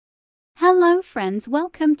Hello friends,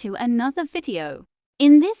 welcome to another video.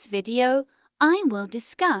 In this video, I will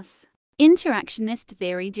discuss Interactionist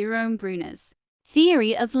Theory, Jerome Bruner's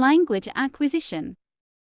theory of language acquisition.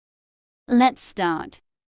 Let's start.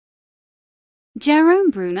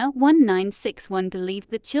 Jerome Bruner 1961 believed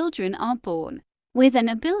that children are born with an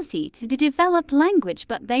ability to develop language,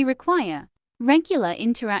 but they require regular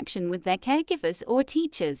interaction with their caregivers or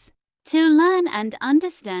teachers to learn and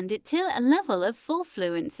understand it to a level of full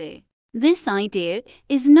fluency. This idea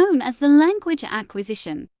is known as the language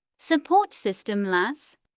acquisition support system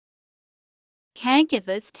 (LAS).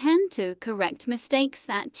 Caregivers tend to correct mistakes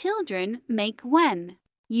that children make when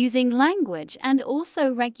using language and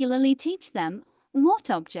also regularly teach them what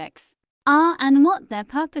objects are and what their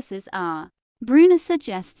purposes are. Bruner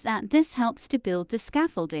suggests that this helps to build the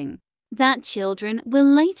scaffolding that children will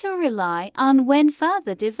later rely on when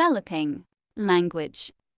further developing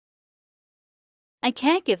language. A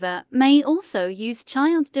caregiver may also use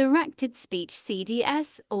child-directed speech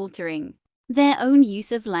 (CDS), altering their own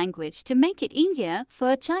use of language to make it easier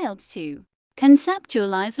for a child to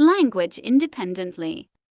conceptualize language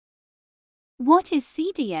independently. What is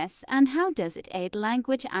CDS and how does it aid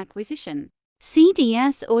language acquisition?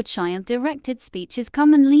 CDS, or child-directed speech, is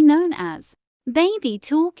commonly known as baby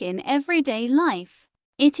talk in everyday life.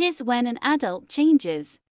 It is when an adult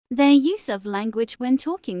changes their use of language when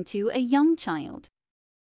talking to a young child.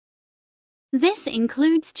 This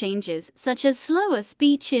includes changes such as slower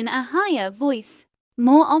speech in a higher voice,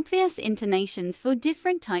 more obvious intonations for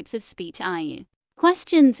different types of speech, i.e.,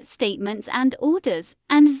 questions, statements, and orders,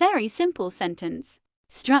 and very simple sentence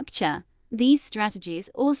structure. These strategies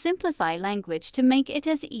all simplify language to make it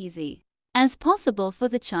as easy as possible for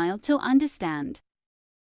the child to understand.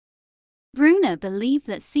 Bruner believed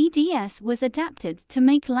that CDS was adapted to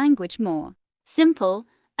make language more simple,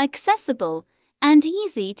 accessible, and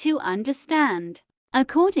easy to understand.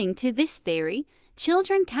 According to this theory,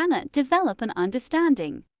 children cannot develop an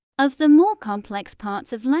understanding of the more complex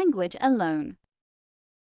parts of language alone.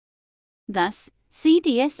 Thus,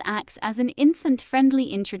 CDS acts as an infant-friendly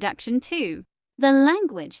introduction to the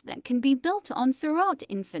language that can be built on throughout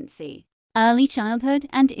infancy, early childhood,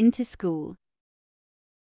 and into school.